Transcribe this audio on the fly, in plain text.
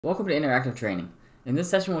Welcome to Interactive Training. In this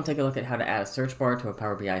session we'll take a look at how to add a search bar to a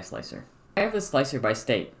Power BI slicer. I have this slicer by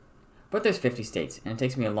state, but there's 50 states and it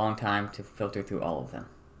takes me a long time to filter through all of them.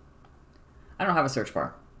 I don't have a search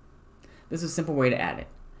bar. This is a simple way to add it.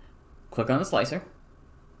 Click on the slicer,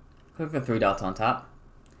 click the three dots on top,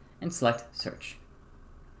 and select Search.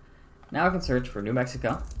 Now I can search for New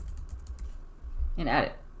Mexico and add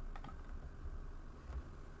it.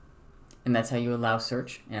 And that's how you allow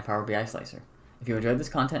search in a Power BI slicer. If you enjoyed this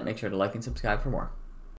content, make sure to like and subscribe for more.